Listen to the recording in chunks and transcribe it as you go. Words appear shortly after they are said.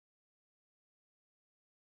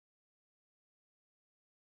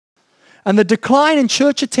And the decline in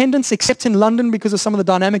church attendance, except in London because of some of the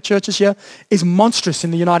dynamic churches here, is monstrous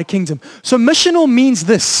in the United Kingdom. So missional means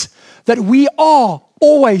this, that we are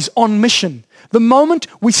always on mission. The moment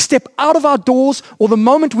we step out of our doors, or the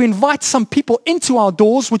moment we invite some people into our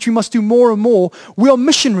doors, which we must do more and more, we are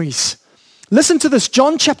missionaries. Listen to this,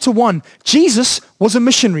 John chapter 1. Jesus was a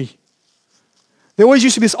missionary. There always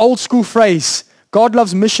used to be this old school phrase, God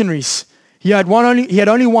loves missionaries. He had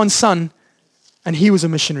only one son, and he was a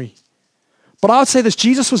missionary. But I would say this,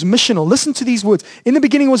 Jesus was missional. Listen to these words. In the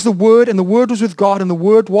beginning was the Word, and the Word was with God, and the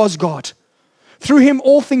Word was God. Through him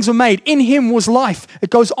all things were made. In him was life. It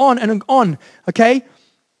goes on and on, okay?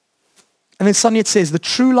 And then suddenly it says, the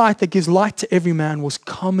true light that gives light to every man was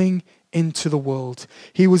coming into the world.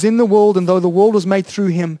 He was in the world, and though the world was made through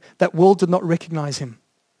him, that world did not recognize him.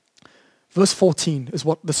 Verse 14 is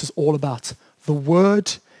what this is all about. The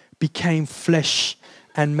Word became flesh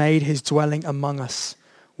and made his dwelling among us.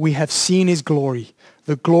 We have seen his glory,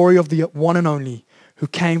 the glory of the one and only, who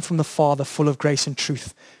came from the Father, full of grace and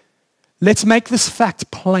truth. Let's make this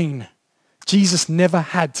fact plain. Jesus never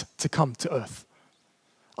had to come to earth.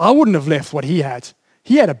 I wouldn't have left what he had.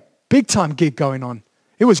 He had a big time gig going on.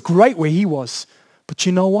 It was great where he was. But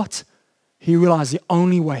you know what? He realized the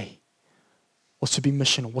only way was to be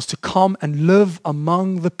missional, was to come and live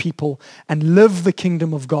among the people and live the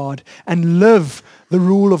kingdom of God and live the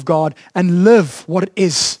rule of God and live what it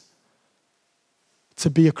is to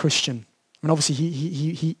be a Christian. I mean, obviously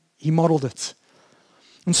he modeled it.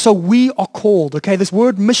 And so we are called, okay? This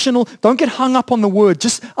word missional, don't get hung up on the word.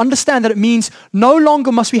 Just understand that it means no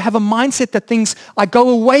longer must we have a mindset that thinks, I go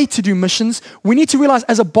away to do missions. We need to realize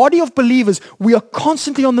as a body of believers, we are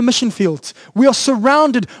constantly on the mission field. We are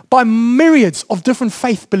surrounded by myriads of different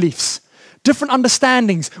faith beliefs, different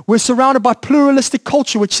understandings. We're surrounded by pluralistic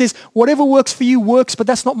culture, which says, whatever works for you works, but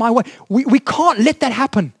that's not my way. We can't let that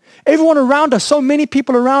happen. Everyone around us, so many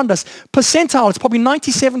people around us, percentile, it's probably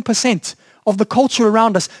 97%. Of the culture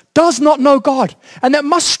around us does not know God. And that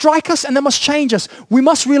must strike us and that must change us. We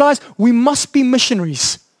must realize we must be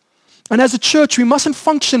missionaries. And as a church, we mustn't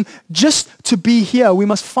function just to be here. We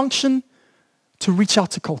must function to reach out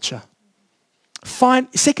to culture.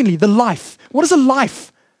 Secondly, the life. What does a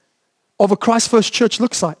life of a Christ First church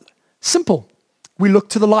look like? Simple. We look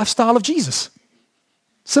to the lifestyle of Jesus.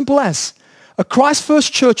 Simple as. A Christ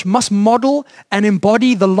First church must model and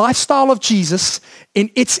embody the lifestyle of Jesus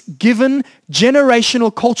in its given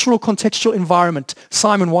generational, cultural, contextual environment.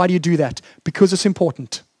 Simon, why do you do that? Because it's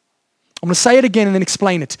important. I'm going to say it again and then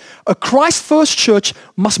explain it. A Christ First church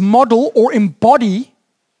must model or embody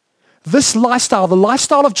this lifestyle, the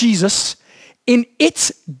lifestyle of Jesus, in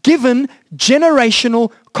its given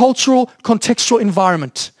generational, cultural, contextual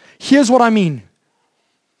environment. Here's what I mean.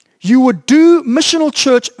 You would do missional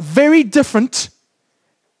church very different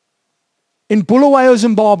in Bulawayo,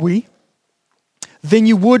 Zimbabwe than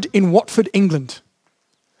you would in Watford, England.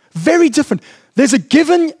 Very different. There's a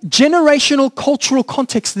given generational cultural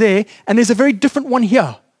context there, and there's a very different one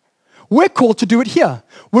here. We're called to do it here.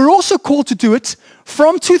 We're also called to do it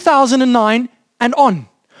from 2009 and on.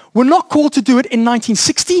 We're not called to do it in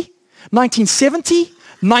 1960, 1970,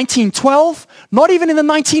 1912, not even in the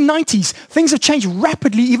 1990s. Things have changed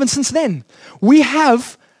rapidly even since then. We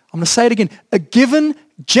have, I'm going to say it again, a given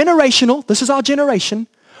generational, this is our generation,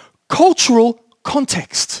 cultural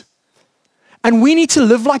context. And we need to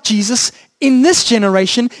live like Jesus in this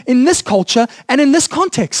generation, in this culture, and in this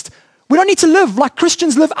context. We don't need to live like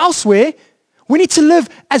Christians live elsewhere. We need to live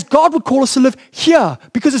as God would call us to live here,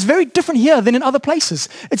 because it's very different here than in other places.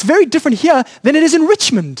 It's very different here than it is in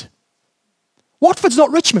Richmond. Watford's not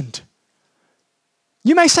Richmond.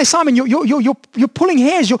 You may say, Simon, you're pulling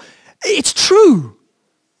hairs. It's true.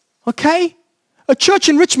 Okay? A church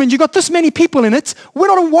in Richmond, you've got this many people in it. We're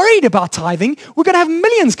not worried about tithing. We're going to have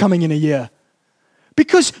millions coming in a year.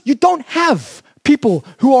 Because you don't have people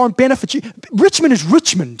who are on benefit. Richmond is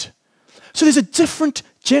Richmond. So there's a different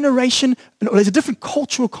generation, there's a different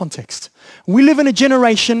cultural context. We live in a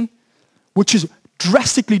generation which is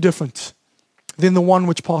drastically different than the one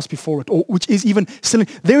which passed before it, or which is even still.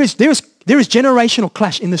 There is generational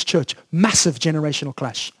clash in this church, massive generational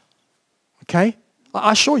clash. Okay?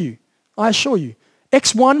 I assure you.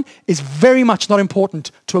 X1 is very much not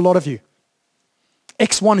important to a lot of you.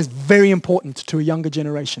 X1 is very important to a younger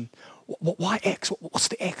generation. Why X? What's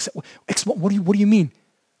the X? X1, what do you mean?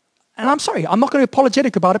 And I'm sorry, I'm not going to be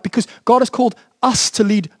apologetic about it, because God has called us to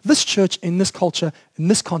lead this church in this culture, in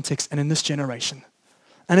this context, and in this generation.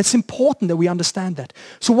 And it's important that we understand that.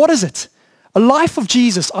 So what is it? A life of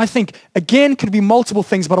Jesus, I think, again, could be multiple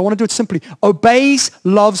things, but I want to do it simply. Obeys,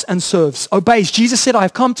 loves, and serves. Obeys. Jesus said, I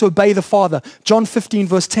have come to obey the Father. John 15,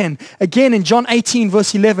 verse 10. Again, in John 18,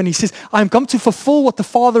 verse 11, he says, I am come to fulfill what the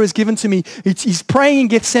Father has given to me. He's praying in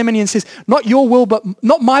Gethsemane and says, not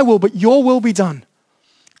my will, but your will be done.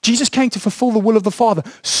 Jesus came to fulfill the will of the Father.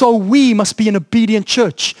 So we must be an obedient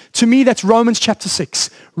church. To me, that's Romans chapter 6.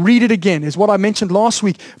 Read it again. Is what I mentioned last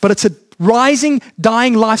week. But it's a rising,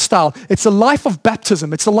 dying lifestyle. It's a life of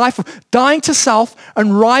baptism. It's a life of dying to self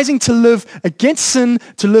and rising to live against sin,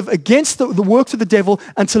 to live against the works of the devil,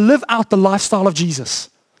 and to live out the lifestyle of Jesus.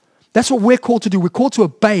 That's what we're called to do. We're called to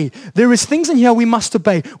obey. There is things in here we must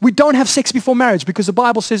obey. We don't have sex before marriage because the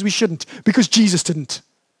Bible says we shouldn't, because Jesus didn't.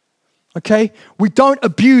 Okay? We don't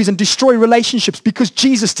abuse and destroy relationships because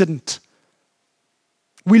Jesus didn't.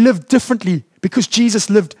 We live differently because Jesus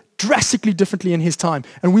lived drastically differently in his time.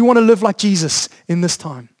 And we want to live like Jesus in this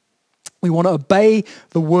time. We want to obey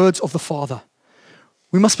the words of the Father.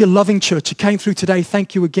 We must be a loving church. It came through today.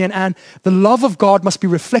 Thank you again. And the love of God must be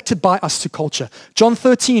reflected by us to culture. John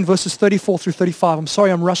 13, verses 34 through 35. I'm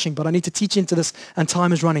sorry I'm rushing, but I need to teach into this and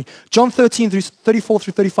time is running. John 13, 34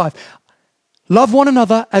 through 35. Love one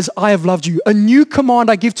another as I have loved you. A new command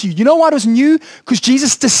I give to you. You know why it was new? Because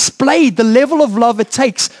Jesus displayed the level of love it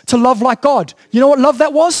takes to love like God. You know what love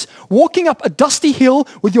that was? Walking up a dusty hill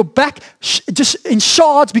with your back just in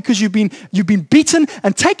shards because you've been beaten,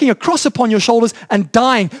 and taking a cross upon your shoulders and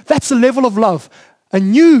dying. That's the level of love. A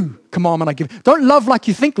new commandment I give. Don't love like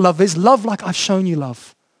you think love is. Love like I've shown you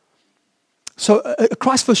love. So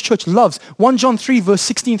Christ First Church loves. 1 John 3, verse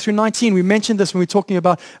 16 through 19. We mentioned this when we were talking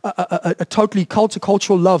about a totally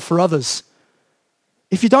cultural love for others.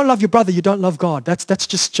 If you don't love your brother, you don't love God. That's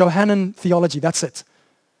just Johannine theology. That's it.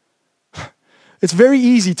 It's very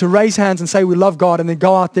easy to raise hands and say we love God and then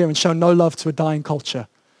go out there and show no love to a dying culture.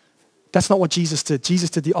 That's not what Jesus did.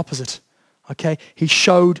 Jesus did the opposite. Okay? He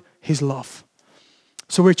showed his love.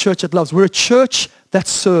 So we're a church that loves. We're a church that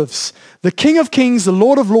serves. The King of Kings, the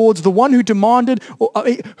Lord of Lords, the one who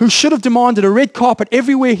who should have demanded a red carpet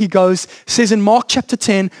everywhere he goes, says in Mark chapter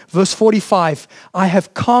 10, verse 45, I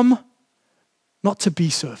have come not to be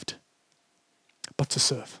served, but to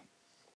serve.